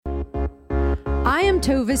I am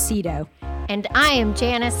Tova Cito. And I am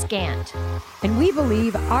Janice Gant. And we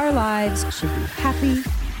believe our lives should be happy,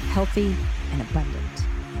 healthy, and abundant.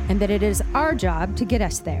 And that it is our job to get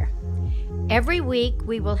us there. Every week,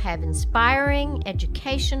 we will have inspiring,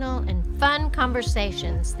 educational, and fun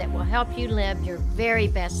conversations that will help you live your very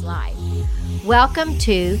best life. Welcome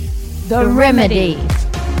to The Remedy.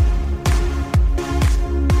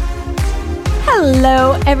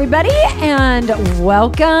 Hello, everybody, and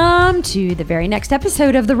welcome to the very next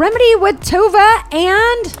episode of The Remedy with Tova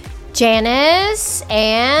and Janice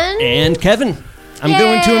and Kevin. I'm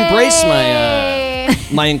going to embrace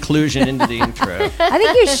my inclusion into the intro. I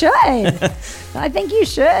think you should. I think you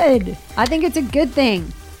should. I think it's a good thing.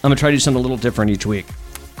 I'm going to try to do something a little different each week.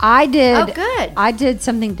 I did. Oh, good. I did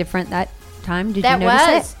something different that time. Did you notice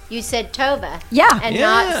was. it? You said Tova. Yeah. And Yeah,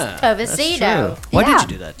 not Tova that's Cito. true. Why Yeah.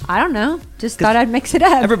 did you do that? I don't know. Just thought I'd mix it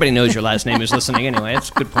up. Everybody knows your last name is listening anyway. That's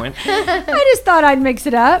a good point. I just thought I'd mix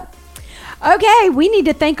it up. Okay, we need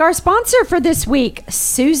to thank our sponsor for this week,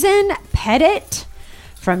 Susan Pettit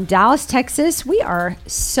from Dallas, Texas. We are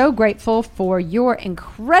so grateful for your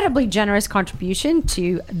incredibly generous contribution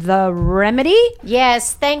to The Remedy.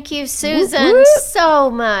 Yes, thank you, Susan, Whoop, whoop.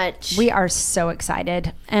 so much. We are so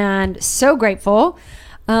excited and so grateful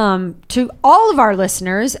to all of our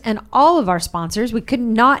listeners and all of our sponsors. We could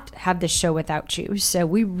not have this show without you. So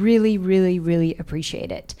we really, really, really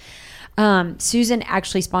appreciate it. Susan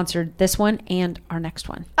actually sponsored this one and our next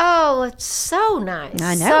one. Oh, it's so nice.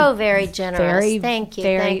 I know. So very generous. Thank you.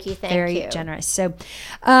 Very, Thank you. very generous. So,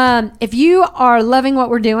 if you are loving what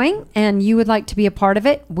we're doing and you would like to be a part of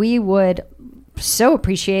it, we would so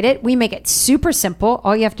appreciate it. We make it super simple.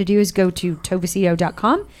 All you have to do is go to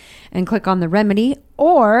tovacito.com and click on The Remedy,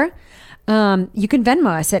 or you can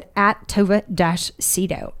Venmo us at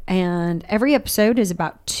Tova-Cito. And every episode is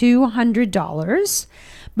about $200,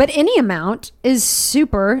 but any amount is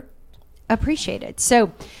super appreciated.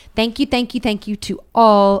 So thank you to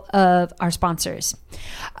all of our sponsors.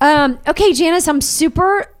 Okay, Janice, I'm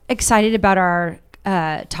super excited about our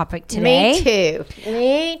topic today.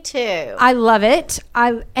 Me too. I love it.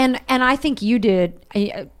 And I think you did.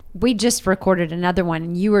 We just recorded another one,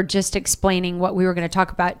 and you were just explaining what we were going to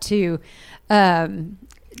talk about to our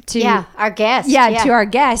guest. to our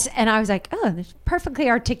guest, and I was like, oh, that's perfectly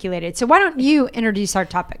articulated. So why don't you introduce our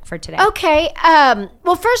topic for today? Okay.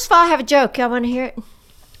 Well, first of all, I have a joke. Y'all want to hear it?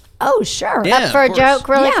 Oh, sure. Yeah. Up for a of joke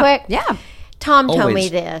really quick? Yeah. Tom told me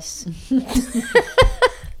Always. this.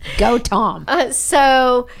 Go, Tom.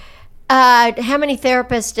 So, how many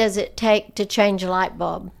therapists does it take to change a light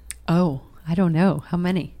bulb? Oh, I don't know. How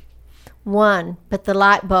many? One, but the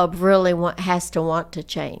light bulb really has to want to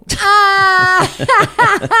change. That's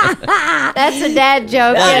a dad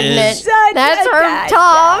joke, That isn't is. it? Such That's a from dad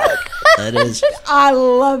Tom. That is. I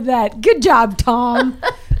love that. Good job, Tom.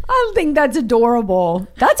 I think that's adorable.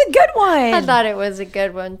 That's a good one. I thought it was a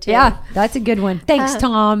good one, too. Yeah, that's a good one. Thanks,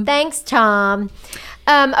 Tom. Thanks, Tom.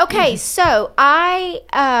 Okay, so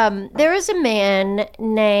there is a man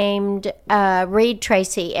named Reed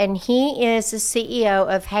Tracy, and he is the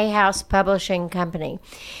CEO of Hay House Publishing Company.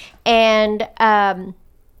 And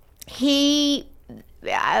he,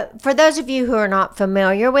 for those of you who are not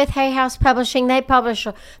familiar with Hay House Publishing, they publish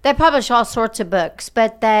all sorts of books,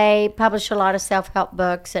 but they publish a lot of self-help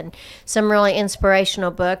books and some really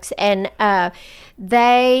inspirational books. And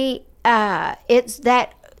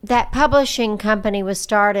that publishing company was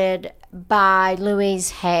started by Louise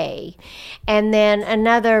Hay, and then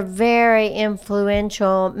another very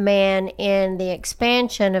influential man in the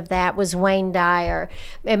expansion of that was Wayne Dyer.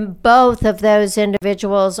 And both of those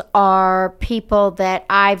individuals are people that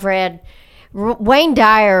I've read. Wayne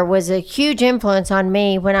Dyer was a huge influence on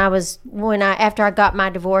me after I got my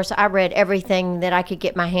divorce. I read everything that I could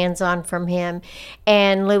get my hands on from him.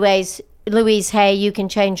 And Louise Hay, You Can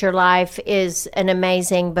Change Your Life, is an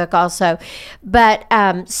amazing book also. But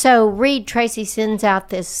so Reed Tracy sends out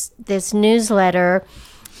this newsletter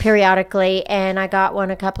periodically, and I got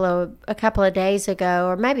one a couple of days ago,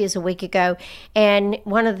 or maybe it was a week ago. And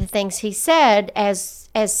one of the things he said, as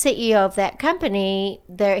CEO of that company,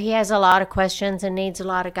 he has a lot of questions and needs a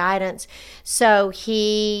lot of guidance. So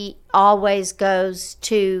he always goes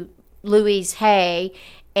to Louise Hay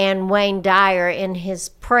and Wayne Dyer in his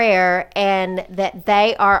prayer, and that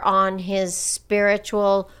they are on his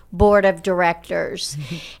spiritual board of directors.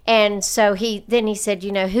 And so he said,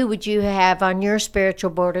 who would you have on your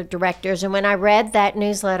spiritual board of directors? And when I read that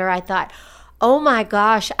newsletter, I thought, Oh my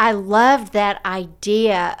gosh, I love that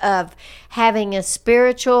idea of having a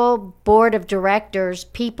spiritual board of directors,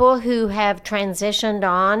 people who have transitioned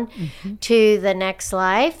on to the next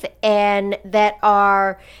life and that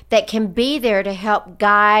can be there to help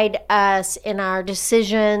guide us in our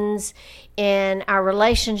decisions, in our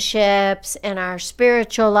relationships, in our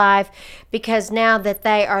spiritual life, because now that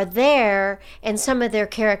they are there and some of their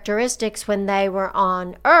characteristics when they were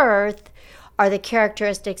on earth are the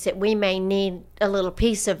characteristics that we may need a little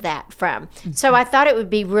piece of that from. So I thought it would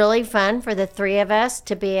be really fun for the three of us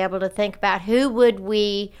to be able to think about who would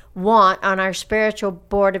we want on our spiritual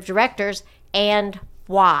board of directors and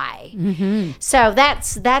why. So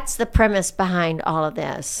that's the premise behind all of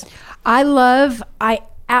this. I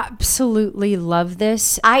absolutely love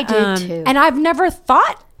this. I do too. And I've never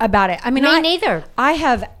thought about it. I mean, Me neither. I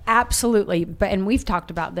have absolutely, and we've talked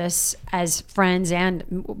about this as friends and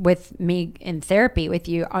with me in therapy with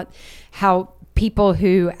you, how people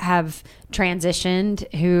who have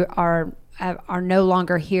transitioned, who are no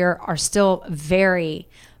longer here, are still very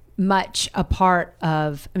much a part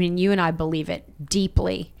of, I mean, you and I believe it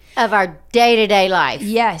deeply. Of our day-to-day life.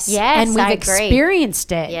 Yes. Yes, and we've I agree.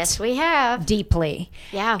 experienced it. Yes, we have. Deeply.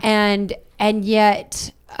 Yeah. And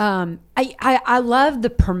yet, I love the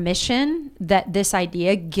permission that this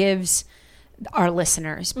idea gives our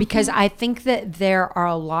listeners, because I think that there are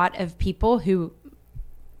a lot of people who,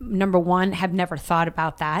 number one, have never thought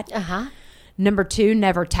about that. Number two,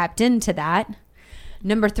 never tapped into that.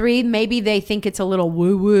 Number three, maybe they think it's a little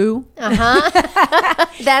woo-woo.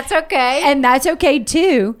 That's okay. And that's okay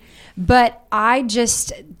too. But I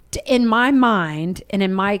just, in my mind and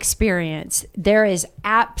in my experience, there is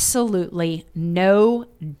absolutely no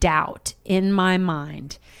doubt in my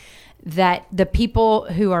mind that the people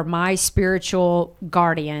who are my spiritual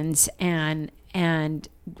guardians and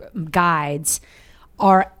guides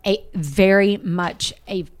are very much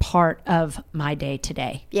a part of my day to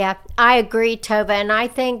day. Yeah, I agree, Tova. And I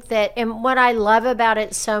think that, and what I love about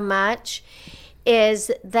it so much is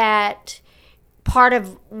that part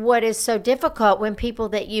of what is so difficult when people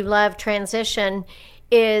that you love transition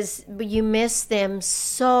is you miss them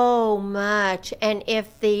so much. And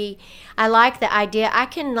I like the idea, I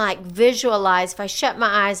can visualize, if I shut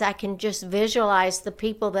my eyes, I can just visualize the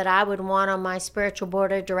people that I would want on my spiritual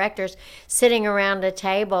board of directors sitting around a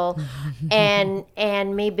table and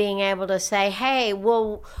me being able to say, hey,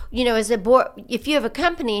 well, as a board, if you have a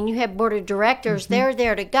company and you have board of directors, they're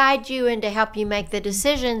there to guide you and to help you make the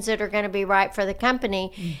decisions that are going to be right for the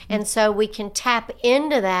company. And so we can tap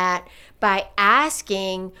into that by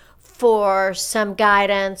asking for some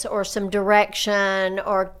guidance or some direction,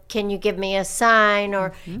 or can you give me a sign,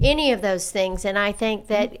 or any of those things. And I think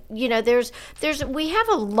that we have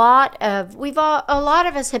a lot of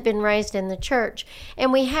us have been raised in the church,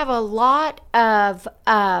 and we have a lot of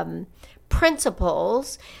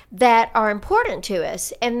principles that are important to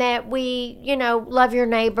us, and that we love your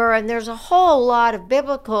neighbor, and there's a whole lot of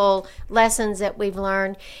biblical lessons that we've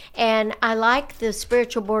learned. And I like the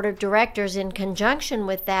spiritual board of directors in conjunction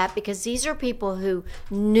with that, because these are people who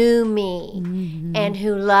knew me and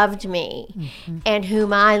who loved me and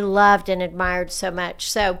whom I loved and admired so much.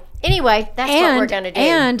 So anyway, that's what we're going to do.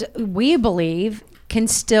 And we believe can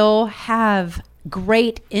still have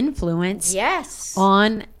great influence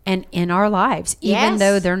on and in our lives, even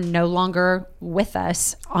though they're no longer with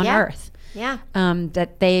us on earth. Yeah.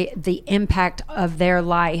 That the impact of their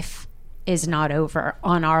life is not over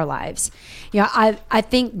on our lives. I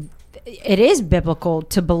think it is biblical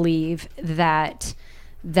to believe that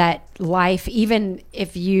life, even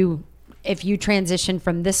if you transition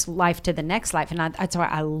from this life to the next life, and that's why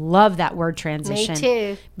I love that word transition. Me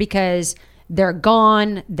too. Because they're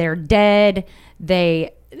gone, they're dead,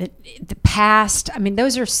 the past. I mean,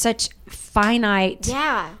 those are such finite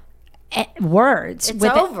words.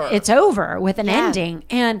 It's over with an ending.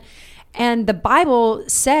 And the Bible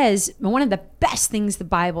says, one of the best things the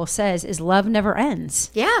Bible says is love never ends.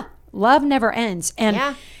 Yeah. Love never ends.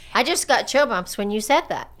 And I just got chill bumps when you said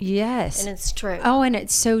that. Yes. And it's true. Oh, and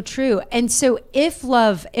it's so true. And so if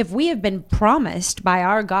we have been promised by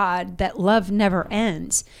our God that love never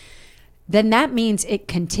ends, then that means it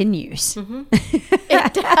continues.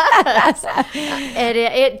 It does.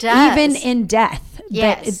 It does. Even in death.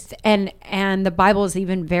 Yes. And the Bible is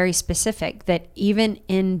even very specific that even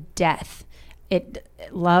in death,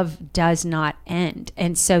 love does not end.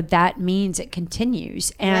 And so that means it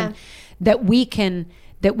continues. And that we can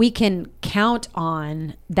count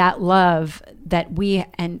on that love that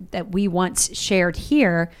we once shared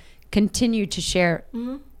here, continue to share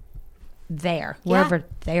there, wherever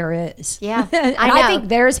there is. Yeah, And I I know. think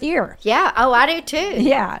there's here. Yeah. Oh, I do too.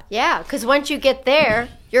 Yeah. Yeah, because once you get there,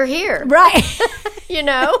 you're here. Right. You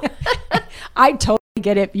know? I totally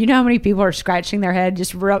get it. You know how many people are scratching their head,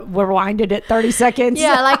 just rewinded it 30 seconds?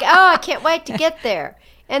 Yeah, like, oh, I can't wait to get there.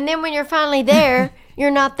 And then when you're finally there, you're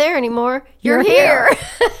not there anymore. You're here.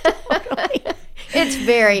 It's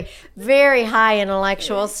very, very high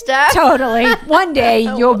intellectual stuff. Totally. One day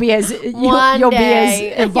you'll be as you'll be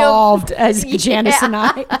day. as evolved as Yeah. Janice and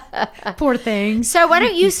I. Poor things. So why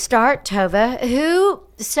don't you start, Tova?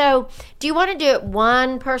 So do you want to do it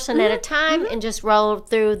one person at a time and just roll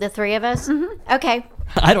through the three of us? Okay.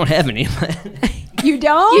 I don't have any. You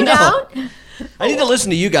don't? You No. don't? I need to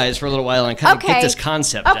listen to you guys for a little while and kind of Okay. get this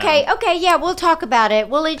concept Okay, down. okay, yeah, we'll talk about it.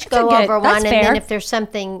 We'll each go good- over that's one, and fair. then if there's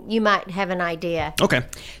something, you might have an idea. Okay.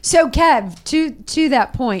 So Kev, to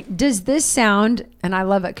that point, does this sound, and I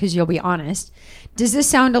love it because you'll be honest, does this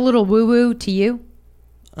sound a little woo-woo to you?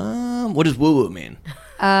 What does woo-woo mean?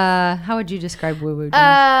 How would you describe woo-woo?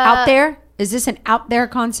 Out there? Is this an out there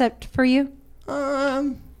concept for you? A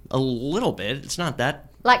little bit. It's not that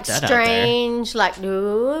Like that out there. strange, like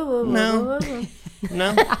No.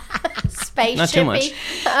 No. spaceshipy. Not too much.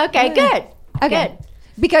 Okay, good. Okay. Good.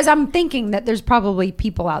 Because I'm thinking that there's probably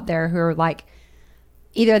people out there who are like,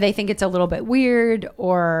 either they think it's a little bit weird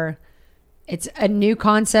or it's a new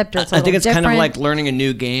concept or it's a I think little it's kind of different. like learning a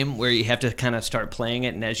new game where you have to kind of start playing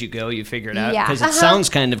it, and as you go, you figure it out. Yeah. Because it sounds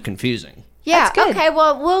kind of confusing. Yeah, That's good. okay,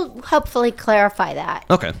 well, we'll hopefully clarify that.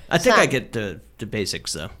 Okay. I think Some. I get the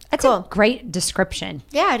basics, though. That's Cool. a great description.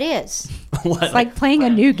 Yeah, it is. What? It's like playing a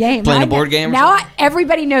new game. Playing a I board know- game or Now something?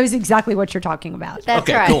 everybody knows exactly what you're talking about. That's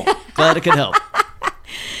okay, right. cool. Glad it could help.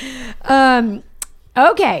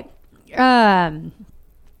 Okay.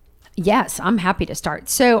 Yes, I'm happy to start.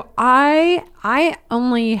 So I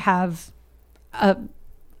only have a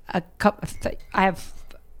couple. I have,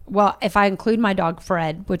 well, if I include my dog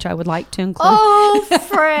Fred, which I would like to include. Oh,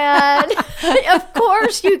 Fred. Of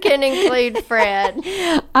course you can include Fred.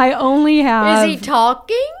 I only have. Is he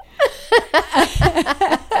talking?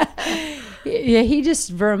 Yeah, he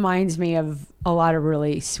just reminds me of a lot of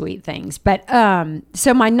really sweet things. But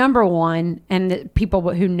so my number one, and the people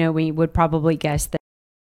who know me would probably guess that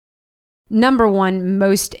number one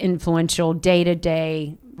most influential day to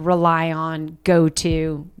day, rely on, go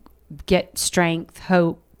to, get strength,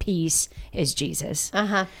 hope, peace is Jesus.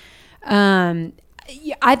 Uh-huh.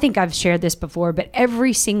 I think I've shared this before, but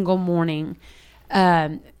every single morning,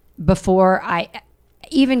 before I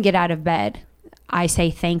even get out of bed, I say,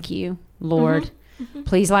 thank you, Lord.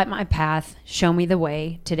 Please light my path, show me the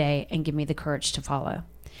way today, and give me the courage to follow.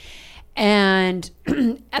 And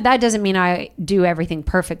that doesn't mean I do everything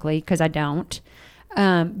perfectly, because I don't.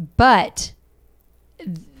 But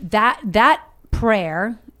that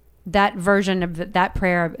prayer, that version of that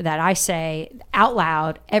prayer that I say out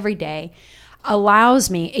loud every day,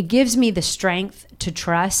 allows me, it gives me the strength to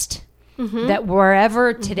trust that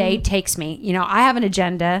wherever today takes me, you know, I have an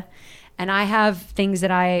agenda and I have things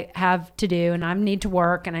that I have to do, and I need to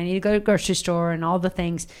work, and I need to go to the grocery store and all the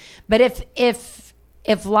things. But if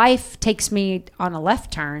life takes me on a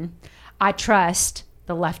left turn, I trust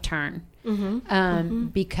the left turn,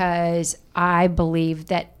 because I believe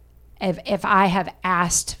that if I have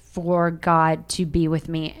asked for God to be with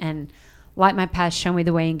me and light my path, show me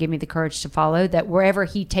the way, and give me the courage to follow, that wherever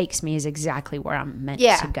he takes me is exactly where I'm meant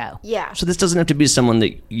to go. Yeah. So this doesn't have to be someone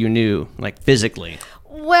that you knew, like, physically.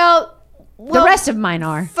 Well, The rest of mine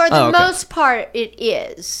are. for the Oh, okay. most part, it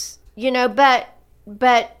is. You know, but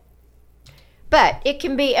it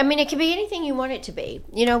can be. I mean, it can be anything you want it to be.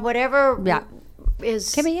 You know, whatever. Yeah.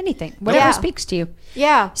 Is Can be anything. Whatever Yeah. speaks to you.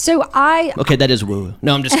 yeah. So I Okay, that is woo.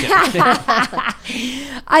 No, I'm just kidding.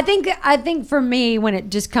 I think for me, when it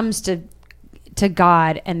just comes to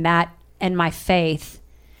God and that and my faith,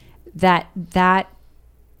 that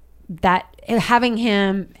having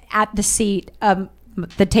him at the seat of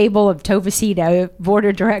the table of Tovacito board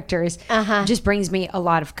of directors just brings me a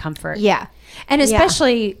lot of comfort. Yeah. And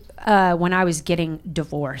especially when I was getting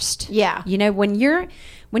divorced. Yeah. You know, when you're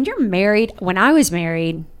married, when I was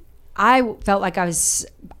married, I felt like I was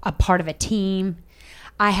a part of a team.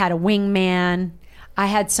 I had a wingman. I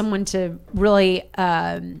had someone to really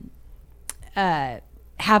have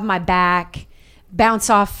my back, bounce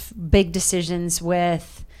off big decisions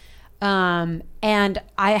with. And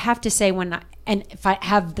I have to say, if I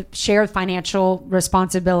have the shared financial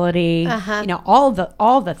responsibility, you know, all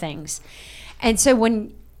the things. And so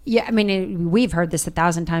we've heard this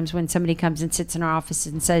 1,000 times when somebody comes and sits in our office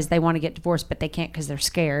and says they want to get divorced, but they can't because they're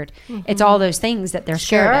scared. It's all those things that they're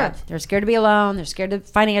scared Sure. of. They're scared to be alone. They're scared of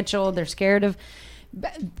financial. They're scared of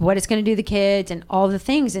what it's going to do to the kids and all the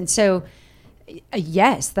things. And so,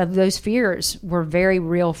 yes, those fears were very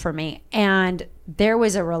real for me. And there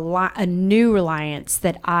was a new reliance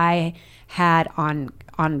that I had on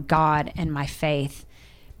God and my faith,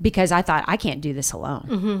 because I thought, I can't do this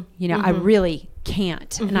alone. I really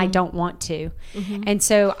can't, and I don't want to. And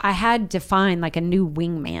so I had to find like a new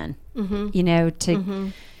wingman, and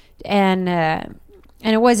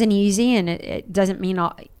it wasn't easy, and it doesn't mean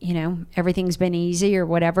everything's been easy or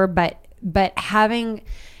whatever, but having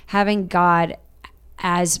God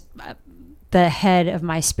as the head of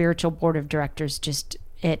my spiritual board of directors, just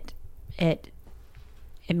it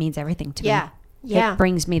means everything to me. Yeah. It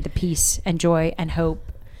brings me the peace and joy and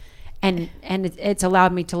hope, and it's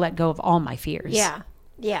allowed me to let go of all my fears. Yeah.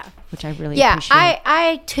 Which I really appreciate.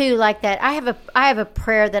 I too like that. I have a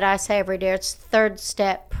prayer that I say every day. It's the third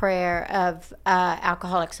step prayer of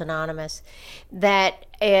Alcoholics Anonymous. That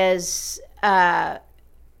is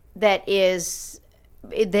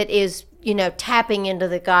tapping into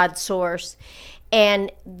the God source.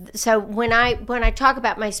 And so when I talk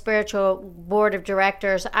about my spiritual board of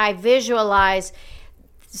directors, I visualize.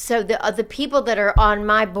 So the people that are on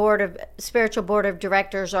my spiritual board of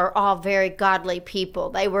directors are all very godly people.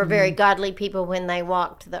 They were very godly people when they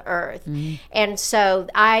walked the earth. And so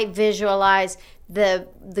I visualize the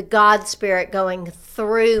God spirit going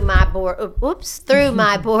through my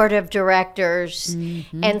board of directors.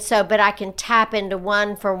 And so, but I can tap into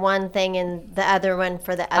one for one thing and the other one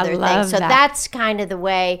for the other thing. So that's kind of the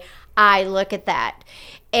way I look at that.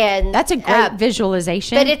 And that's a great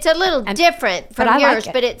visualization, but it's a little different from yours.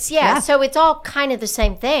 Like but it's so it's all kind of the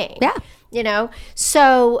same thing. Yeah.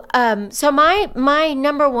 So my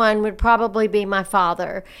number one would probably be my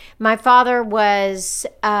father. My father was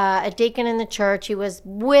a deacon in the church. He was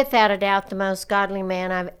without a doubt the most godly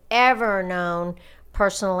man I've ever known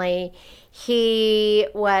personally. He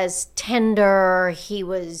was tender. He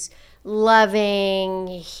was loving.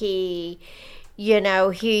 He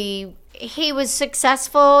was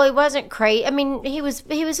successful. He wasn't crazy. I mean, he was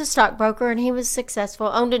a stockbroker, and he was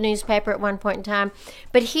successful, owned a newspaper at one point in time,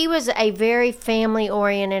 but he was a very family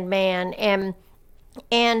oriented man, and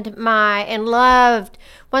loved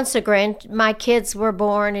once my kids were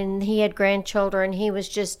born and he had grandchildren. He was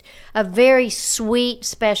just a very sweet,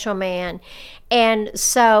 special man. And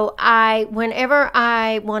so whenever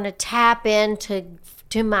I want to tap into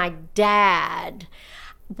my dad,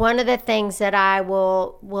 one of the things that I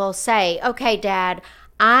will say, okay, Dad,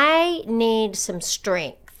 I need some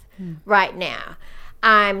strength right now.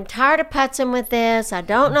 I'm tired of putzing with this. I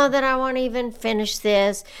don't know that I want to even finish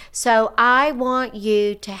this. So I want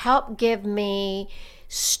you to help give me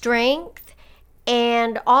strength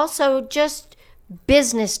and also just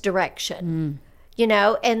business direction.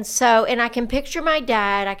 And I can picture my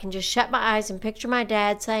dad. I can just shut my eyes and picture my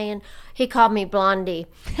dad saying, he called me Blondie.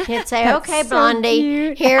 He'd say, okay,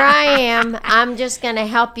 Blondie, here I am. I'm just going to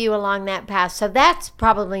help you along that path. So that's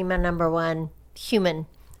probably my number one human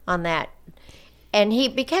on that. And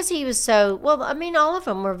because he was so, all of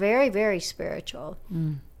them were very, very spiritual.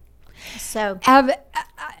 So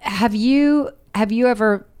have you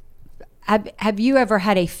ever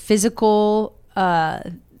had a physical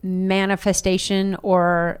manifestation,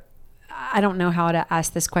 or I don't know how to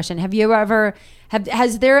ask this question. Has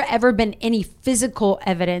there ever been any physical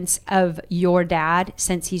evidence of your dad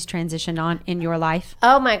since he's transitioned on in your life?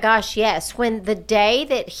 Oh my gosh, yes. When the day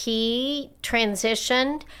that he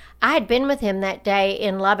transitioned, I had been with him that day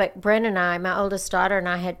in Lubbock. Brent and I, my oldest daughter and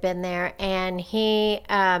I, had been there, and he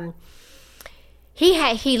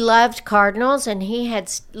loved cardinals, and he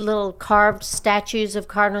had little carved statues of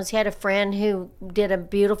cardinals. He had a friend who did a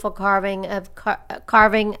beautiful carving of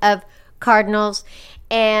cardinals,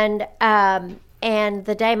 and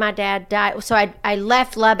the day my dad died, so I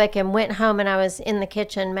left Lubbock and went home, and I was in the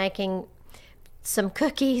kitchen making some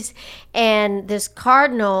cookies, and this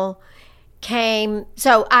cardinal came.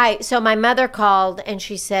 So my mother called, and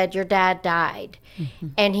she said, your dad died,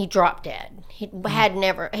 and he dropped dead. He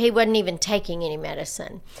wasn't even taking any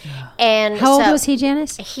medicine. And how old was he,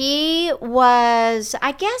 Janice? He was,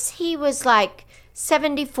 I guess he was like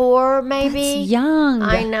 74, maybe. That's young.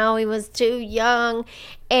 I know, he was too young.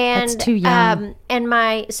 And that's too young.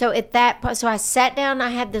 So I sat down.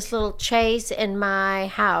 I had this little chaise in my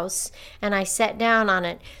house, and I sat down on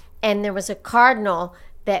it, and there was a cardinal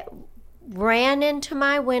that ran into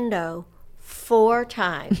my window 4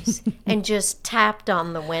 times and just tapped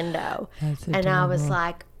on the window. And I was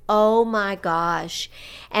like, oh my gosh.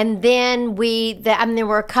 And then there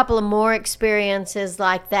were a couple of more experiences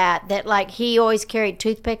like that like he always carried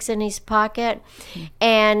toothpicks in his pocket.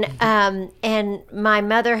 And my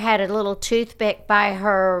mother had a little toothpick by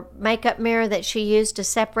her makeup mirror that she used to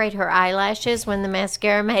separate her eyelashes when the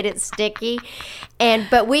mascara made it sticky.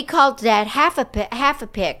 But we called Dad half a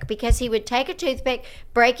pick because he would take a toothpick,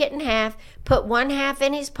 break it in half, put one half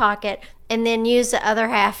in his pocket, and then use the other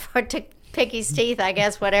half to pick his teeth, I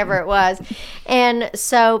guess, whatever it was. And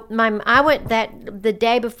so I went the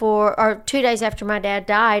day before, or 2 days after my dad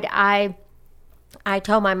died, I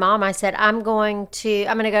told my mom, I said, I'm going to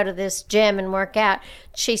go to this gym and work out.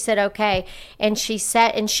 She said, okay. And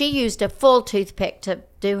she used a full toothpick to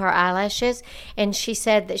do her eyelashes. And she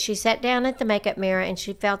said that she sat down at the makeup mirror and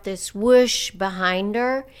she felt this whoosh behind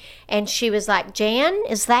her. And she was like, Jan,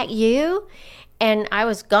 is that you? And I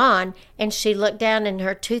was gone. And she looked down and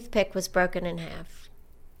her toothpick was broken in half.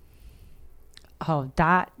 Oh,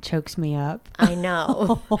 that chokes me up. I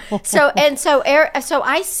know. So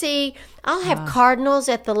I see, I'll have cardinals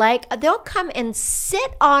at the lake. They'll come and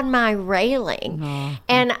sit on my railing.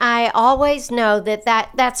 And I always know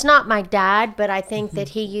that's not my dad, but I think that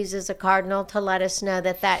he uses a cardinal to let us know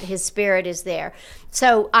that his spirit is there.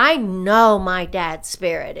 So I know my dad's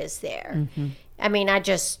spirit is there. I mean,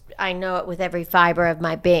 I know it with every fiber of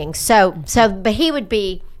my being. But he would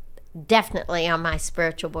be definitely on my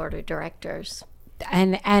spiritual board of directors.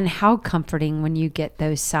 And how comforting when you get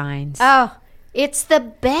those signs. Oh, it's the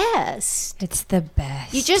best. It's the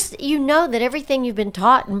best. You know that everything you've been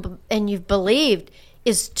taught and you've believed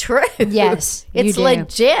is true. Yes, it's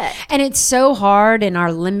legit. And it's so hard in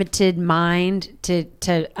our limited mind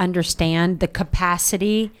to understand the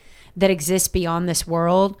capacity that exists beyond this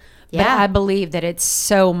world. But I believe that it's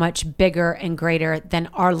so much bigger and greater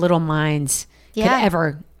than our little minds could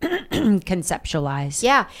ever conceptualize.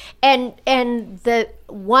 Yeah. And the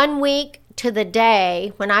 1 week to the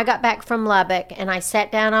day when I got back from Lubbock and I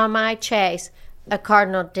sat down on my chase, a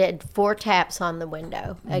cardinal did 4 taps on the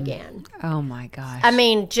window again. Oh my gosh. I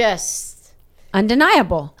mean, just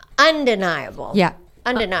undeniable. Yeah.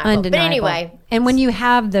 Undeniable. But anyway. And when you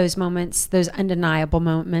have those moments, those undeniable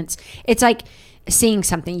moments, it's like seeing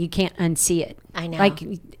something, you can't unsee it. I know. Like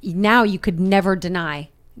now you could never deny,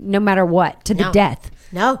 no matter what, to the death.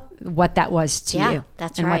 No. What that was to you.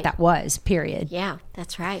 That's and right. what that was, period. Yeah,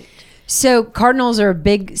 that's right. So cardinals are a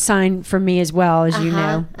big sign for me as well, as you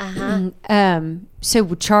know.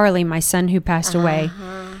 So Charlie, my son who passed away,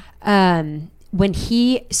 when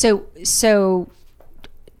he, so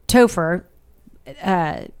Topher,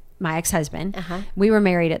 my ex-husband, we were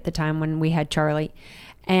married at the time when we had Charlie,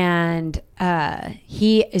 and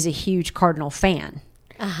he is a huge Cardinal fan.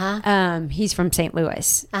 He's from St.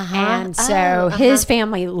 Louis. And so his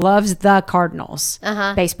family loves the Cardinals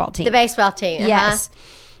baseball team. The baseball team. Yes.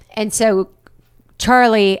 And so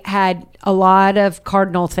Charlie had a lot of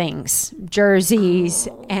Cardinal things, jerseys,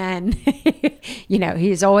 and,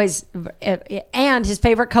 he's always, and his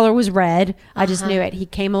favorite color was red. I just knew it. He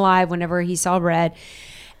came alive whenever he saw red.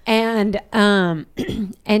 And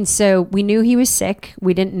so we knew he was sick.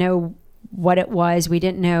 We didn't know what it was. We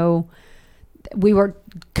didn't know. We were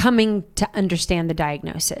coming to understand the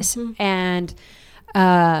diagnosis, and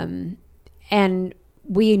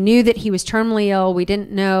we knew that he was terminally ill. We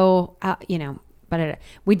didn't know, but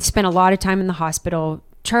we'd spent a lot of time in the hospital.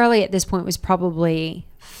 Charlie at this point was probably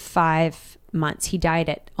 5 months. He died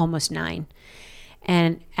at almost 9,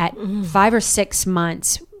 and at 5 or 6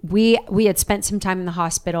 months, we had spent some time in the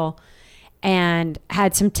hospital and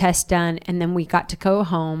had some tests done, and then we got to go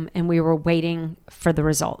home, and we were waiting for the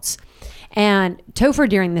results. And Topher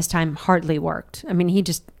during this time hardly worked. I mean, he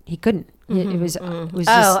couldn't. It was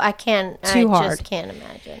just I can't. Too hard. I just can't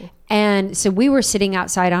imagine. And so we were sitting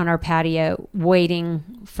outside on our patio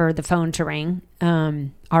waiting for the phone to ring,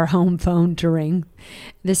 our home phone to ring.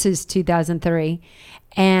 This is 2003.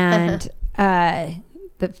 And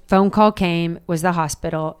the phone call came, was the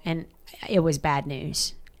hospital, and it was bad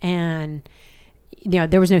news. And,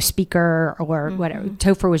 there was no speaker or whatever.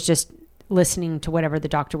 Topher was just listening to whatever the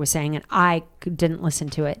doctor was saying, and I didn't listen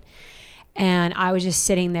to it. And I was just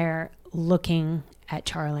sitting there looking at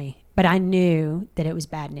Charlie, but I knew that it was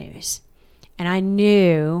bad news. And I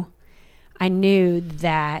knew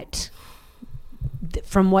that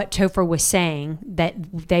from what Topher was saying,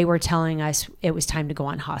 that they were telling us it was time to go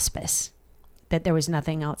on hospice, that there was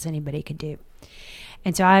nothing else anybody could do.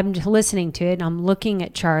 And so I'm just listening to it, and I'm looking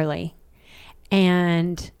at Charlie,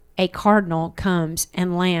 and a cardinal comes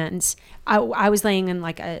and lands. I was laying in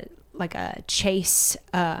like a chase,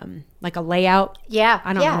 like a layout. Yeah.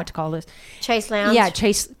 I don't know what to call this. Chase Lounge. Yeah,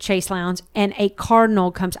 Chase Lounge. And a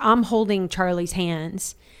cardinal comes. I'm holding Charlie's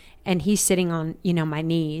hands, and he's sitting on, my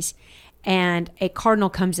knees. And a cardinal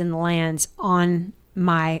comes and lands on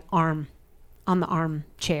my arm, on the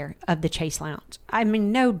armchair of the Chase Lounge. I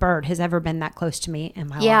mean, no bird has ever been that close to me in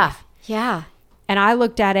my life. Yeah. And I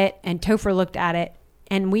looked at it, and Topher looked at it,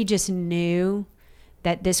 and we just knew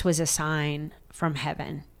that this was a sign from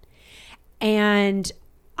heaven. And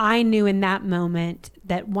I knew in that moment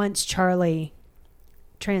that once Charlie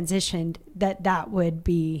transitioned, that would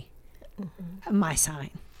be my sign.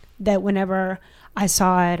 That whenever I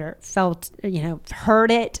saw it or felt,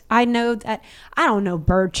 heard it, I know that I don't know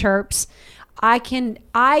bird chirps. I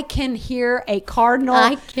can hear a cardinal.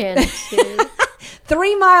 I can too.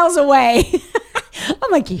 3 miles away.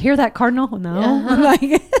 I'm like, you hear that cardinal? No.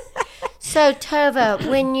 So, Tova,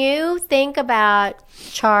 when you think about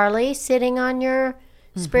Charlie sitting on your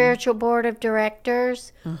spiritual board of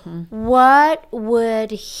directors, what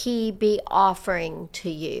would he be offering to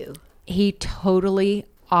you? He totally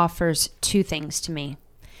offers 2 things to me.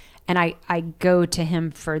 And I go to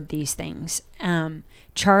him for these things.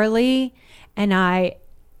 Charlie and I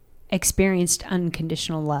experienced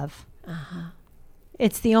unconditional love.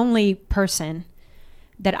 It's the only person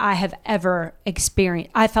that I have ever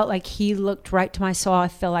experienced. I felt like he looked right to my soul. I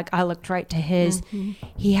feel like I looked right to his.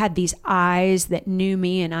 He had these eyes that knew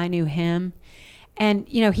me and I knew him. And,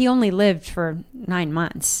 he only lived for 9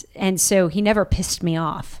 months. And so he never pissed me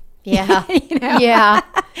off. Yeah.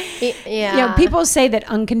 Yeah. People say that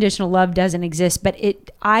unconditional love doesn't exist, but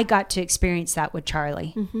I got to experience that with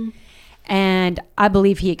Charlie. And I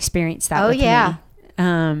believe he experienced that with me.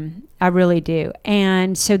 I really do.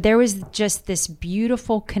 And so there was just this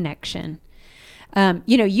beautiful connection.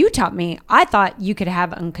 You taught me, I thought you could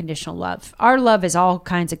have unconditional love. Our love is all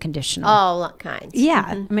kinds of conditional. All kinds. Yeah.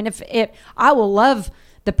 I mean, if I will love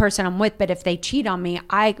the person I'm with, but if they cheat on me,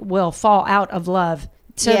 I will fall out of love.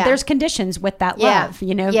 So there's conditions with that love,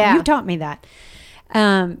 you taught me that.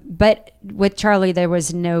 But with Charlie, there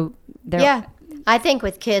was no, I think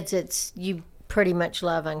with kids, it's, you pretty much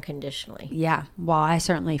love unconditionally. Yeah. Well, I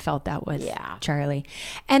certainly felt that with Charlie.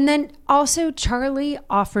 And then also Charlie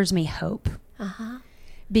offers me hope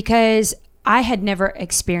because I had never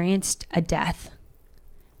experienced a death,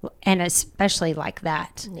 and especially like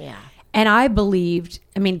that. Yeah. And I believed,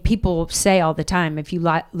 people say all the time, if you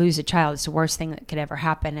lose a child, it's the worst thing that could ever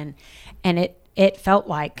happen. And it felt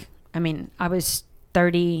like, I was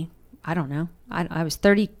 30, I don't know. I was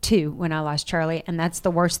 32 when I lost Charlie, and that's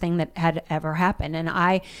the worst thing that had ever happened. And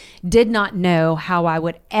I did not know how I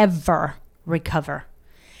would ever recover.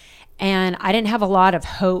 And I didn't have a lot of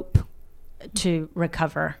hope to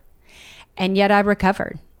recover. And yet I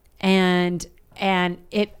recovered. And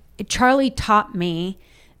Charlie taught me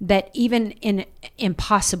that even in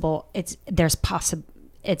impossible, it's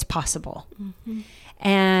possible.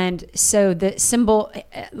 And so the symbol,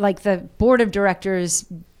 like the board of directors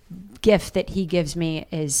gift that he gives me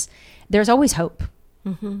is there's always hope.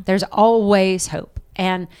 There's always hope.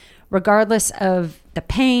 And regardless of the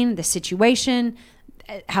pain, the situation,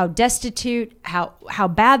 how destitute, how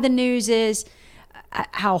bad the news is,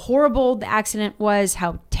 how horrible the accident was,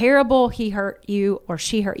 how terrible he hurt you or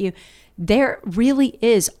she hurt you, there really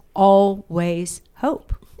is always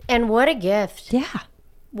hope. And what a gift. Yeah.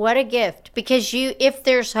 What a gift. Because if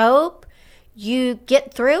there's hope, you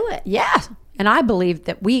get through it. Yeah. And I believe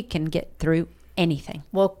that we can get through anything.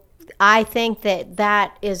 Well, I think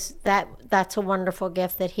that's a wonderful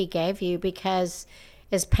gift that he gave you, because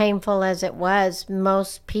as painful as it was,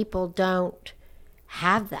 most people don't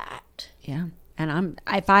have that. Yeah. And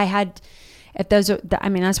that's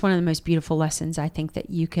one of the most beautiful lessons I think that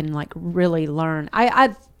you can really learn.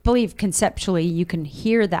 I believe conceptually you can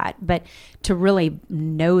hear that, but to really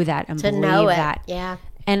know that and believe that. Yeah.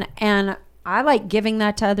 And I like giving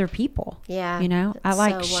that to other people. Yeah. I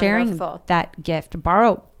like so sharing wonderful. that gift.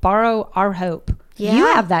 Borrow our hope. Yeah. You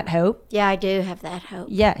have that hope. Yeah, I do have that hope.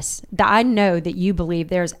 Yes. I know that you believe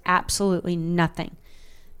there's absolutely nothing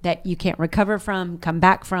that you can't recover from, come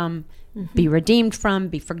back from, be redeemed from,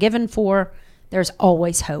 be forgiven for. There's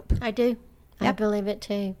always hope. I do. I Yep. believe it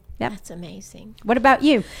too. Yep. That's amazing. What about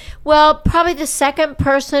you? Well, probably the second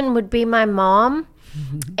person would be my mom.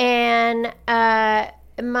 And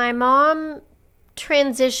my mom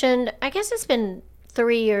transitioned, I guess it's been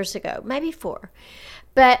 3 years ago, maybe 4.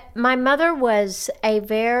 But my mother was a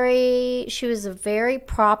very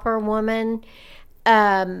proper woman.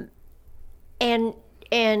 And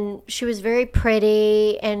she was very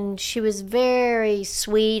pretty, and she was very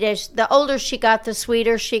sweet. As the older she got, the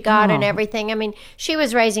sweeter she got, and everything. I mean, she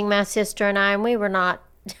was raising my sister and I, and we were not.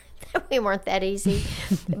 We weren't that easy.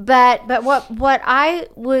 but what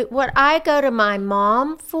I go to my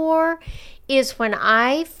mom for is when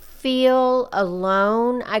I feel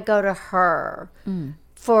alone, I go to her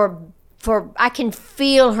for I can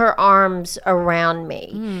feel her arms around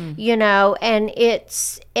me, you know, and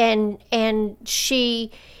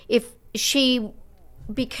she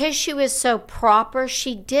because she was so proper,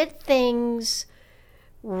 she did things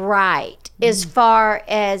right as far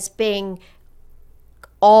as being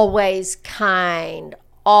always kind,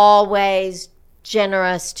 always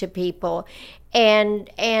generous to people. And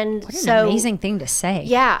What an so amazing thing to say.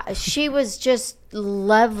 yeah, she was just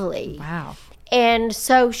lovely. Wow. And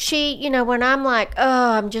so she, you know, when I'm like,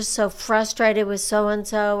 oh, I'm just so frustrated with so and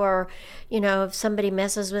so, or, you know, if somebody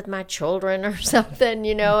messes with my children or something,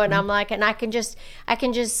 you know, and I'm like, and I can just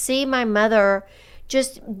see my mother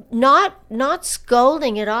just not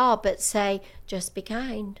scolding at all, but say, just be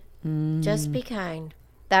kind. Just be kind.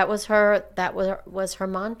 That was her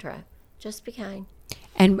mantra. Just be kind.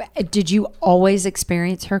 And did you always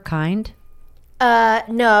experience her kind?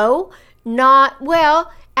 No, not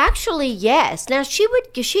well. Actually, yes. Now she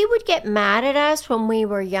would get mad at us when we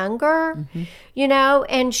were younger, you know,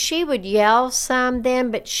 and she would yell some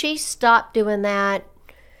then, but she stopped doing that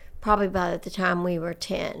probably by the time we were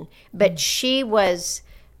 10. But she was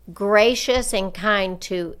gracious and kind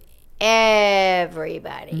to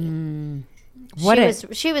everybody.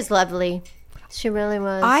 She was lovely. She really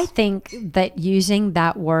was. I think that using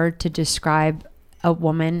that word to describe a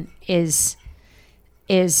woman is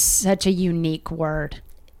such a unique word.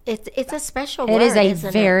 It's a special word. It is a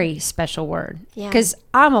isn't very special word. Yeah. Because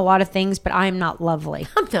I'm a lot of things, but I'm not lovely.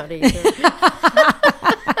 I'm not either.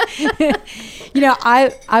 You know,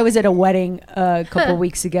 I was at a wedding a couple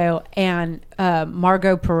weeks ago, and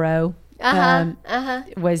Margot Perot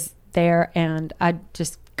was there, and I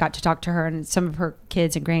just got to talk to her, and some of her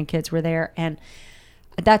kids and grandkids were there, and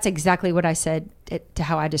that's exactly what I said to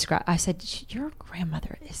how I described. I said, your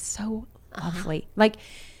grandmother is so lovely. Like,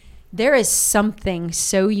 there is something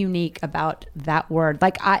so unique about that word.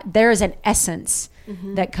 Like, there is an essence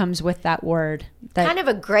that comes with that word. That, kind of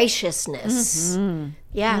a graciousness.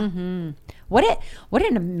 Yeah. What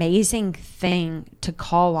an amazing thing to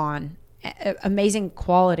call on, amazing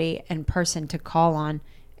quality and person to call on,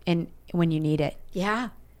 and when you need it.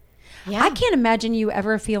 Yeah. Yeah. I can't imagine you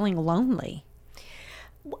ever feeling lonely.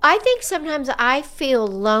 I think sometimes I feel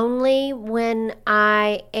lonely when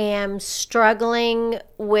I am struggling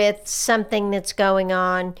with something that's going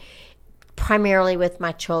on, primarily with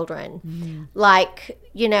my children. Like,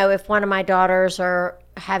 you know, if one of my daughters are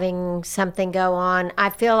having something go on, I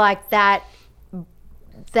feel like that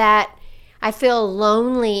I feel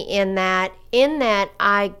lonely in that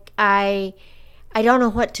I don't know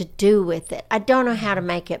what to do with it. I don't know how to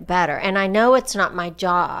make it better. And I know it's not my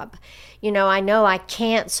job. You know, I know I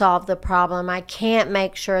can't solve the problem. I can't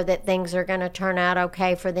make sure that things are going to turn out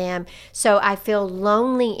okay for them. So I feel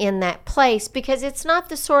lonely in that place because it's not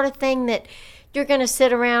the sort of thing that you're going to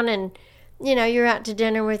sit around and, you know, you're out to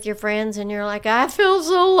dinner with your friends and you're like, I feel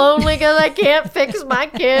so lonely because I can't fix my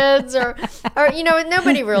kids, or you know,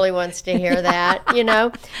 nobody really wants to hear that, you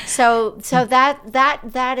know. So those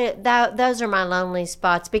are my lonely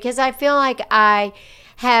spots, because I feel like I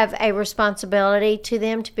have a responsibility to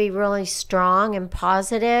them to be really strong and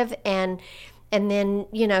positive, and then,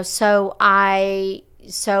 you know, that's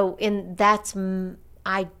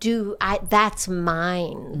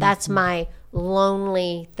mine. That's my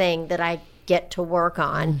lonely thing that I get to work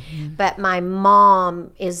on. But my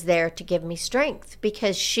mom is there to give me strength,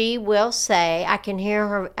 because she will say, I can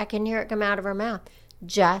hear it come out of her mouth,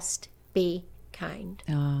 just be kind.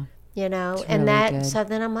 Oh, you know, really and that good. So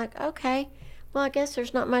then I'm like, okay, well, I guess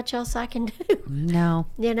there's not much else I can do. no.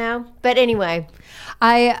 You know, but anyway,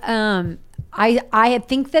 I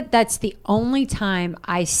think that that's the only time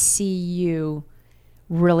I see you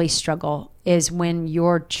really struggle, is when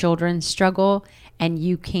your children struggle and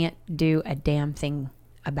you can't do a damn thing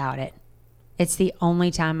about it. It's the only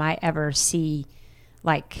time I ever see,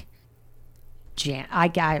 like,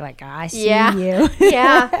 I see you.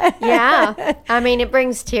 yeah. I mean, it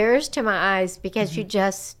brings tears to my eyes, because you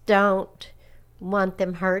just don't want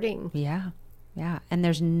them hurting. Yeah. And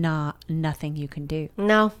there's nothing you can do.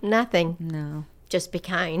 No, nothing. No. Just be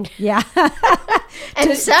kind. Yeah.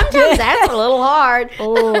 And sometimes that's a little hard.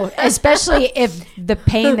 Oh, especially if the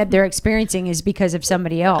pain that they're experiencing is because of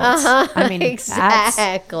somebody else. I mean,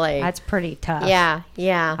 exactly. That's pretty tough. Yeah.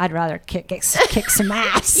 I'd rather kick some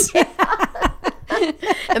ass.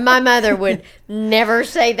 And my mother would never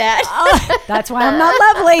say that. That's why I'm not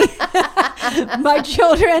lovely. My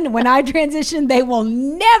children, when I transition, they will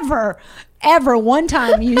never, ever one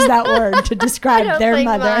time use that word to I describe don't their think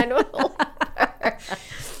mother. mine will.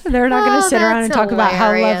 They're not going to sit around and talk about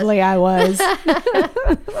how lovely I was.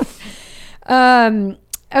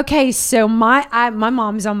 Okay, so my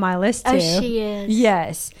mom's on my list too. Oh, she is.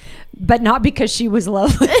 Yes, but not because she was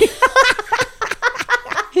lovely.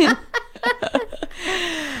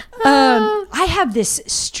 I have this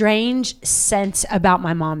strange sense about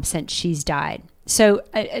my mom since she's died. So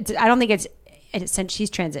I don't think it's since she's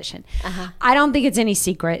transitioned. I don't think it's any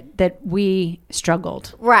secret that we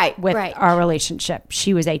struggled with our relationship.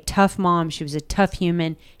 She was a tough mom. She was a tough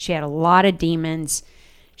human. She had a lot of demons.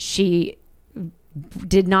 She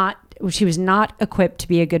was not equipped to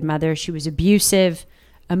be a good mother. She was abusive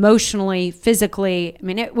emotionally, physically. I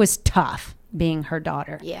mean, it was tough being her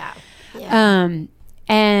daughter. Yeah.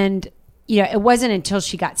 And it wasn't until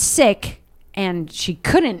she got sick and she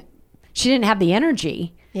didn't have the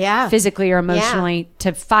energy physically or emotionally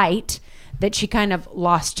to fight that she kind of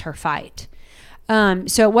lost her fight.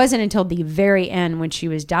 So it wasn't until the very end when she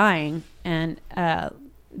was dying and her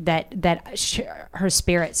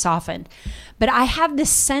spirit softened. But I have this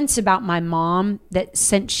sense about my mom that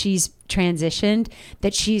since she's transitioned,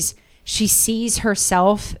 that she sees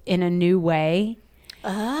herself in a new way.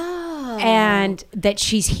 Oh. And that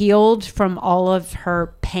she's healed from all of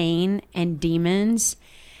her pain and demons.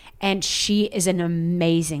 And she is an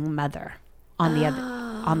amazing mother on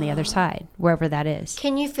the other side, wherever that is.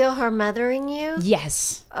 Can you feel her mothering you?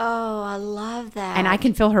 Yes. Oh, I love that. And I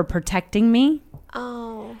can feel her protecting me.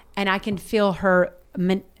 Oh. And I can feel her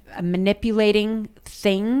manipulating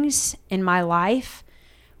things in my life,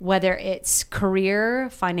 whether it's career,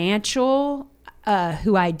 financial,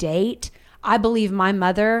 who I date. I believe my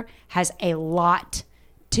mother has a lot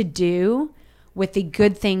to do with the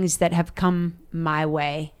good things that have come my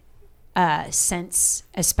way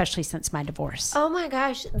especially since my divorce. Oh my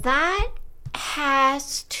gosh, that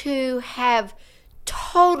has to have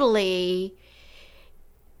totally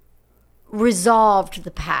resolved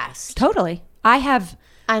the past. Totally. I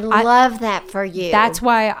love that for you. That's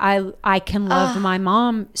why I can love my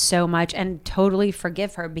mom so much and totally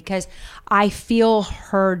forgive her, because I feel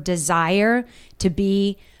her desire to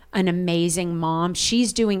be an amazing mom.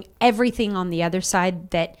 She's doing everything on the other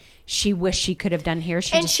side that she wished she could have done here.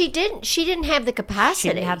 She didn't have the capacity.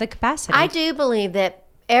 She didn't have the capacity. I do believe that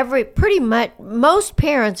most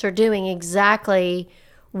parents are doing exactly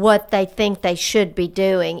what they think they should be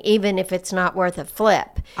doing, even if it's not worth a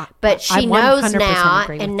flip. But she knows now,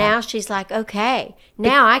 and now she's like, okay,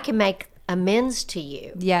 now I can make amends to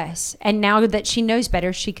you. Yes. And now that she knows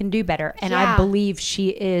better, she can do better. And I believe she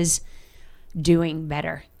is doing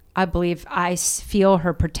better. I feel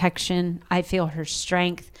her protection. I feel her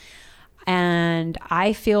strength. And I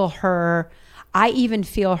even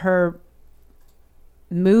feel her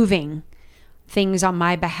moving things on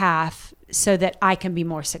my behalf so that I can be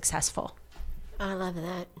more successful. I love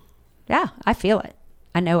that. Yeah, I feel it.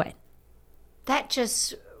 I know it.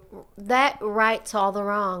 That rights all the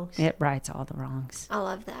wrongs. It rights all the wrongs. I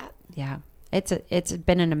love that. Yeah. It's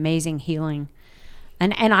been an amazing healing.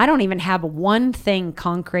 And I don't even have one thing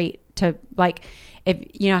concrete to, like, if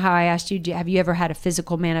you know how I asked you, have you ever had a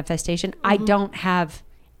physical manifestation? Mm-hmm. I don't have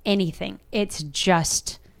anything. It's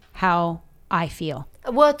just how I feel.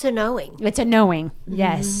 Well, it's a knowing. It's a knowing. Mm-hmm.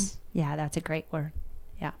 Yes. Yeah, that's a great word.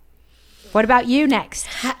 Yeah. What about you next?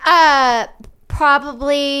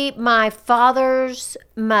 Probably my father's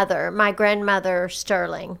mother, my grandmother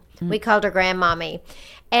Sterling. Mm-hmm. We called her Grandmommy.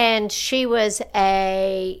 And she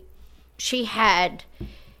had,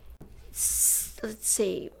 let's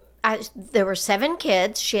see, there were 7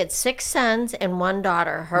 kids. She had 6 sons and 1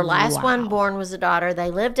 daughter. Her last one born was a daughter. They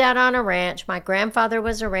lived out on a ranch. My grandfather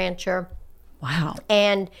was a rancher. Wow.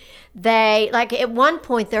 And they, like, at one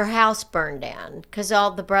point their house burned down because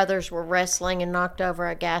all the brothers were wrestling and knocked over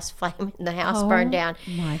a gas flame and the house burned down.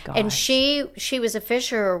 My gosh. And she was a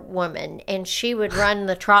fisherwoman, and she would run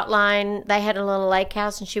the trot line. They had a little lake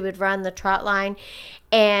house, and she would run the trot line.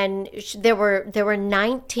 And there were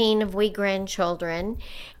 19 of we grandchildren,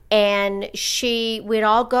 and we'd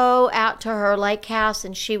all go out to her lake house,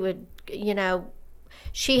 and she would,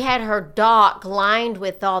 she had her dock lined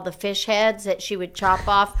with all the fish heads that she would chop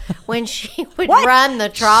off when she would run the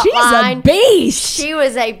trot line. She's a beast. She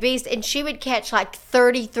was a beast, and she would catch like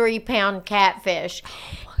 33-pound catfish.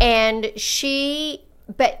 And she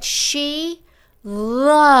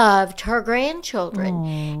loved her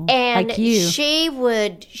grandchildren. And like you. she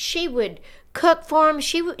would cook for them.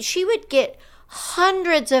 She would get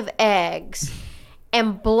hundreds of eggs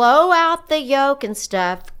and blow out the yolk and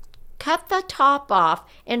stuff, cut the top off,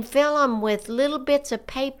 and fill them with little bits of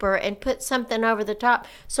paper and put something over the top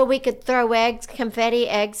so we could throw confetti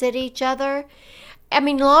eggs at each other. I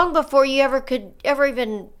mean, long before you ever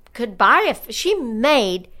even could buy she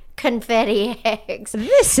made confetti eggs.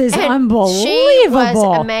 This is And unbelievable. She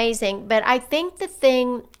was amazing. But I think the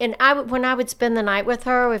thing, and when I would spend the night with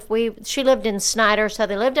her, she lived in Snyder, so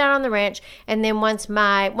they lived out on the ranch. And then once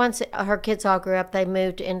her kids all grew up, they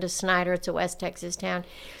moved into Snyder. It's a West Texas town.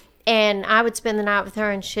 And I would spend the night with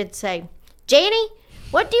her, and she'd say, "Janie,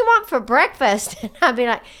 what do you want for breakfast?" And I'd be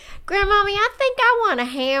like, "Grandmommy, I think I want a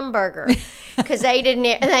hamburger," because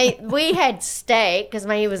we had steak because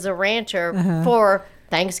he was a rancher for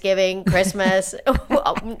Thanksgiving, Christmas.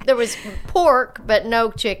 There was pork, but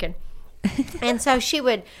no chicken. And so she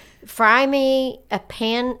would fry me a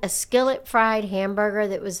skillet fried hamburger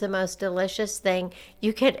that was the most delicious thing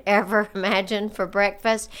you could ever imagine for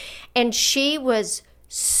breakfast. And she was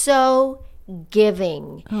so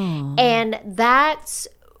giving. Aww. And that's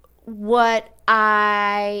what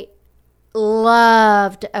I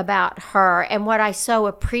loved about her and what I so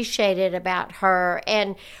appreciated about her,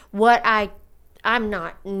 and what I'm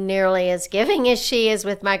not nearly as giving as she is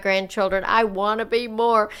with my grandchildren. I want to be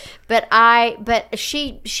more, but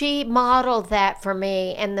she modeled that for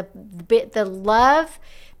me, and the love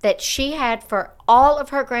that she had for all of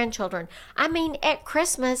her grandchildren. I mean, at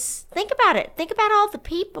Christmas, think about it. Think about all the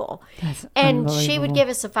people. That's and she would give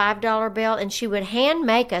us a $5 bill, and she would hand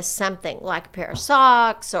make us something like a pair of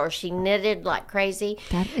socks, or she knitted like crazy.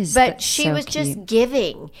 But she so was cute. just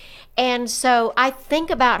giving. And so I think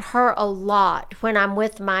about her a lot when I'm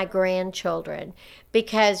with my grandchildren,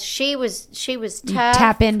 because she was tough.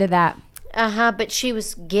 Tap into that. But she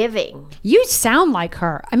was giving. You sound like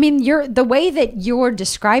her. I mean, the way that you're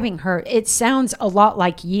describing her, it sounds a lot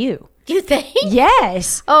like you. You think?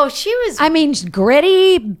 Yes. Oh, she was. I mean,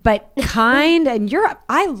 gritty but kind, and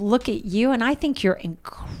I look at you and I think you're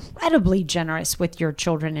incredibly generous with your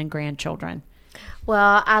children and grandchildren.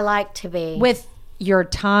 Well, I like to be. With your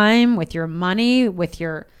time, with your money, with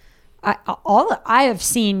your I have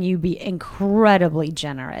seen you be incredibly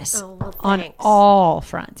generous on all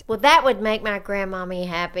fronts. Well, that would make my grandmommy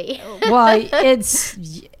happy. Well,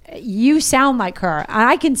 you sound like her.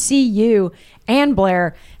 I can see you and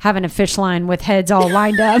Blair having a fish line with heads all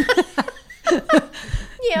lined up.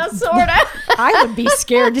 Yeah, sort of. I would be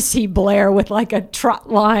scared to see Blair with like a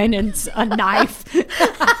trot line and a knife.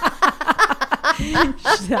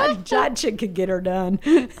 That chick could get her done.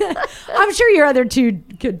 I'm sure your other two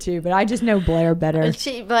could too, but I just know Blair better.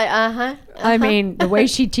 I mean, the way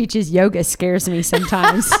she teaches yoga scares me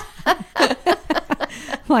sometimes.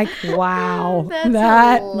 Like, wow,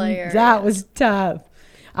 that was tough.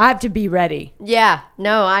 I have to be ready. Yeah,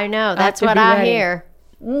 no, I know. That's what I hear.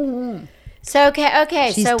 Mm-hmm. So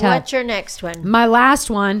okay. She's so tough. What's your next one? My last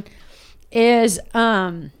one is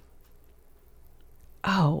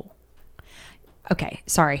okay,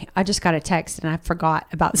 sorry. I just got a text and I forgot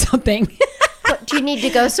about something. What, do you need to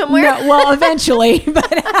go somewhere? No, well, eventually,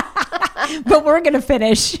 but we're going to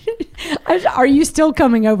finish. Are you still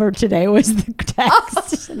coming over today was the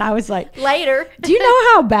text. And I was like, later. Do you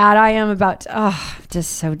know how bad I am about,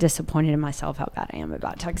 just so disappointed in myself how bad I am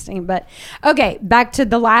about texting. But okay, back to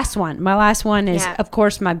the last one. My last one is, of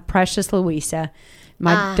course, my precious Louisa,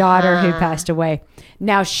 my daughter who passed away.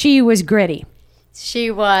 Now, she was gritty.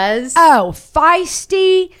 She was. Oh,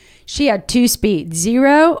 feisty. She had 2 speeds,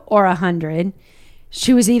 0 or 100.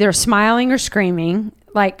 She was either smiling or screaming.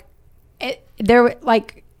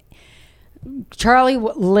 Charlie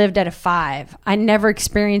lived at a 5. I never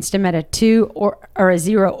experienced him at a 2 or a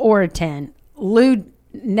 0 or a 10. Lou,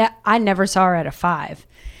 I never saw her at a 5.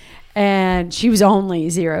 And she was only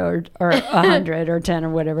 0 or 100 or 10 or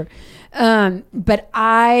whatever. But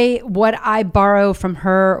what I borrow from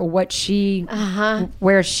her, or what she,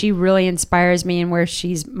 where she really inspires me and where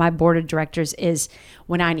she's my board of directors, is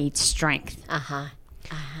when I need strength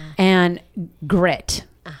and grit.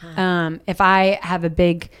 If I have a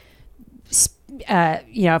big,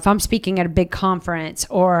 if I'm speaking at a big conference,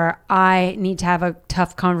 or I need to have a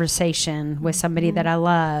tough conversation with somebody that I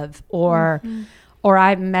love, or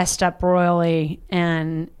I've messed up royally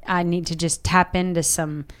and I need to just tap into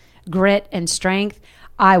some grit and strength,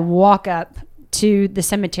 I walk up to the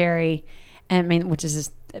cemetery, which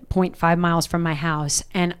is 0.5 miles from my house,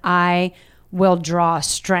 and I will draw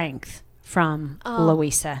strength from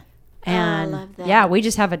Louisa. And I love that. We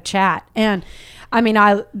just have a chat. And I mean,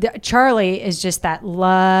 Charlie is just that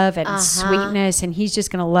love and sweetness, and he's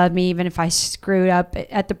just going to love me even if I screwed up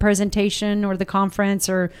at the presentation or the conference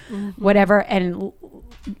or whatever. And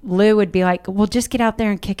Lou would be like, well, just get out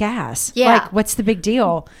there and kick ass. Yeah. Like, what's the big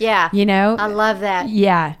deal? Yeah. You know? I love that.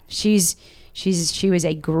 Yeah. She is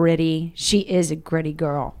a gritty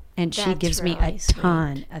girl. And she That's gives me really a sweet.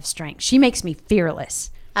 ton of strength. She makes me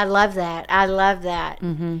fearless. I love that.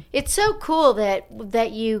 Mm-hmm. It's so cool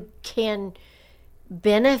that you can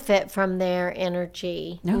benefit from their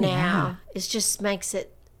energy Oh, now. yeah. It just makes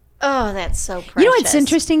it, that's so precious. You know what's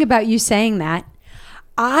interesting about you saying that?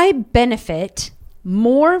 I benefit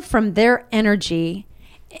more from their energy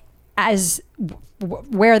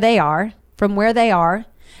where they are,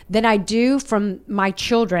 than I do from my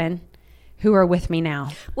children who are with me now.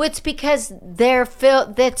 Well, it's because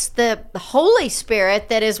that's the Holy Spirit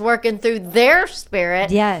that is working through their spirit.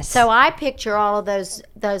 Yes. So I picture all of those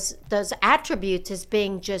attributes as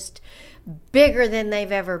being just bigger than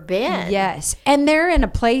they've ever been. Yes. And they're in a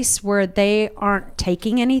place where they aren't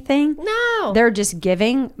taking anything. No. They're just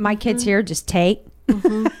giving. My kids here just take.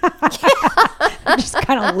 Just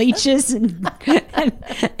kind of leeches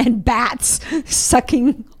and bats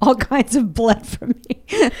sucking all kinds of blood from me.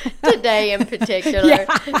 Today in particular.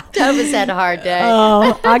 Thomas had a hard day.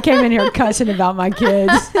 Oh, I came in here cussing about my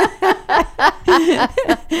kids.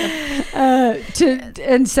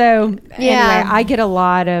 And so, Yeah. anyway, I get a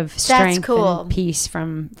lot of strength cool. and peace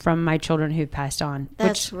from my children who've passed on.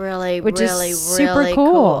 That's really, which is really, super really cool.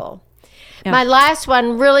 cool. Yeah. My last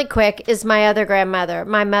one, really quick, is my other grandmother,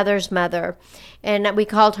 my mother's mother. And we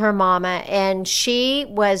called her Mama. And she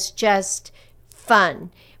was just fun.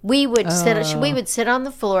 We would sit on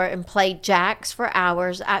the floor and play jacks for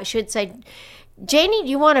hours. She would say, Janie, do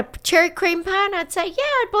you want a cherry cream pie? And I'd say, yeah,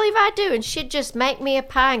 I believe I do. And she'd just make me a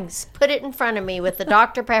pie and put it in front of me with the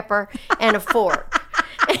Dr. Pepper and a fork.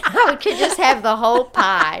 And I could just have the whole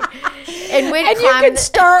pie. And you could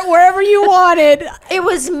start wherever you wanted. It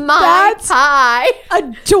was my pie.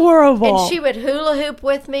 Adorable. And she would hula hoop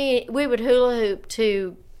with me. We would hula hoop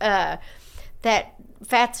to that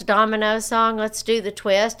Fats Domino song, Let's Do the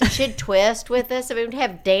Twist. And she'd twist with us. And we would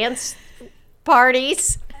have dance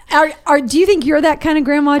parties. Do you think you're that kind of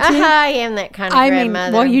grandma too? I am that kind of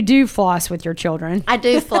grandmother. Well, you do floss with your children. I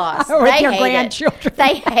do floss. Or with They your hate grandchildren. it.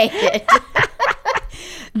 They hate it.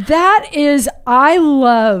 That is, I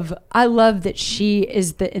love that she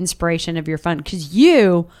is the inspiration of your fun, because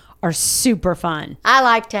you are super fun. I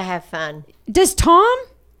like to have fun. Does Tom?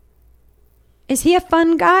 Is he a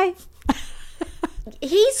fun guy?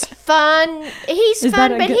 He's fun. He's Is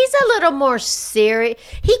fun, that a but good- he's a little more serious.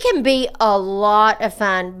 He can be a lot of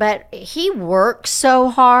fun, but he works so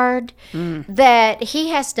hard that he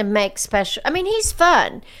has to make special. I mean, he's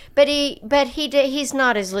fun, but he's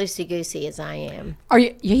not as loosey goosey as I am. Are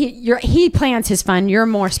he plans his fun. You're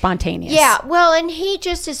more spontaneous. Yeah, well, and he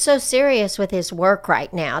just is so serious with his work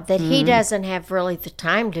right now that he doesn't have really the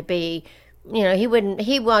time to be. You know, he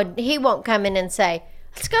won't come in and say,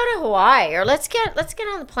 let's go to Hawaii, or let's get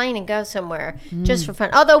on the plane and go somewhere just for fun.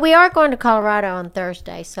 Although we are going to Colorado on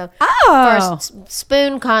Thursday, so for a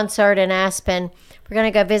Spoon concert in Aspen, we're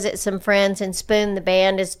going to go visit some friends. And Spoon, the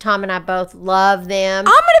band, is Tom and I both love them. I'm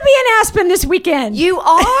going to be in Aspen this weekend. You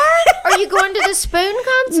are? Are you going to the Spoon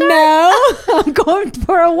concert? No, I'm going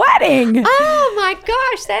for a wedding. Oh my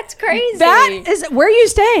gosh, that's crazy. That is, where are you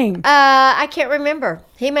staying? I can't remember.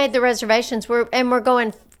 He made the reservations. We're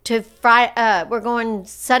going to we're going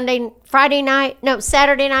Saturday night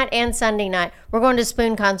and Sunday night. We're going to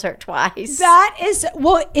Spoon concert twice. That is,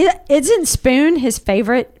 well, isn't Spoon his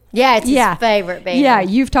favorite? Yeah, it's his favorite band. Yeah,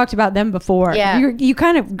 you've talked about them before. Yeah. You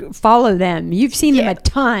kind of follow them. You've seen them a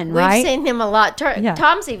ton, right? We've seen them a lot. Yeah.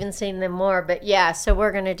 Tom's even seen them more, but yeah, so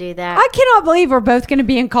we're going to do that. I cannot believe we're both going to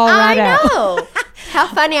be in Colorado. I know. How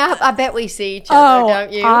funny. I bet we see each other,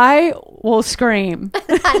 don't you? I will scream.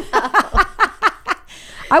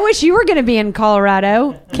 I wish you were going to be in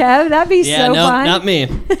Colorado, Kev. That'd be so fun. Not me.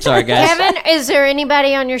 Sorry, guys. Kevin, is there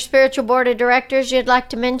anybody on your spiritual board of directors you'd like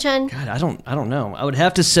to mention? God, I don't know. I would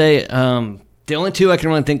have to say the only two I can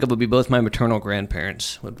really think of would be both my maternal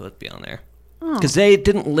grandparents would both be on there, because they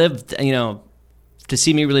didn't live, to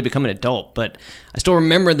see me really become an adult, but I still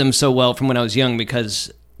remember them so well from when I was young because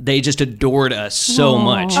they just adored us so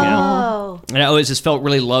much, Oh. And I always just felt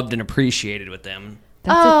really loved and appreciated with them.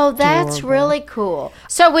 That's adorable. really cool.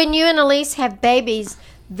 So when you and Elise have babies,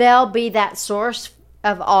 they'll be that source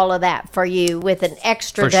of all of that for you with an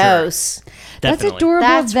extra For sure. dose. That's Definitely. adorable.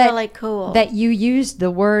 That's really cool. That you used the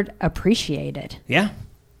word appreciated. Yeah.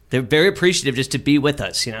 They're very appreciative just to be with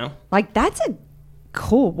us, Like, that's a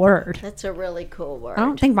cool word. That's a really cool word. I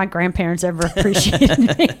don't think my grandparents ever appreciated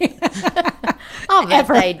me. I'll bet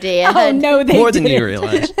they did. Oh, no, they More than you didn't.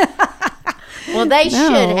 realize. Well, they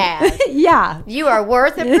should have. Yeah. You are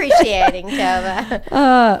worth appreciating,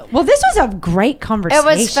 Tova. Well, this was a great conversation.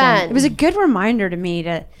 It was fun. It was a good reminder to me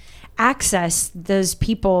to access those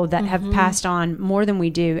people that have passed on more than we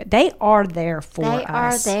do. They are there for They are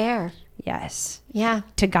us. there. Yes. Yeah.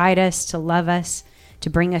 To guide us, to love us, to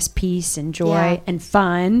bring us peace and joy Yeah. and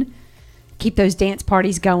fun. Keep those dance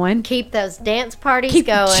parties going. Keep those dance parties Keep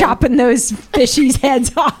going. chopping those fishies'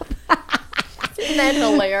 heads off. Isn't that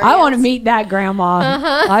hilarious? I want to meet that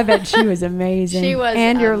grandma. I bet she was amazing. She was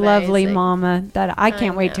and your lovely amazing. mama. That I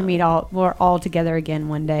can't wait to know. meet all. We're all together again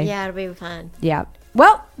one day. Yeah, it'll be fun. Yeah.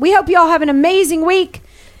 Well, we hope you all have an amazing week.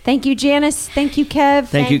 Thank you, Janice. Thank you, Kev.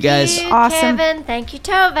 Thank you, guys. You, Awesome. Kevin. Thank you,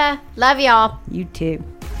 Tova. Love y'all. You too.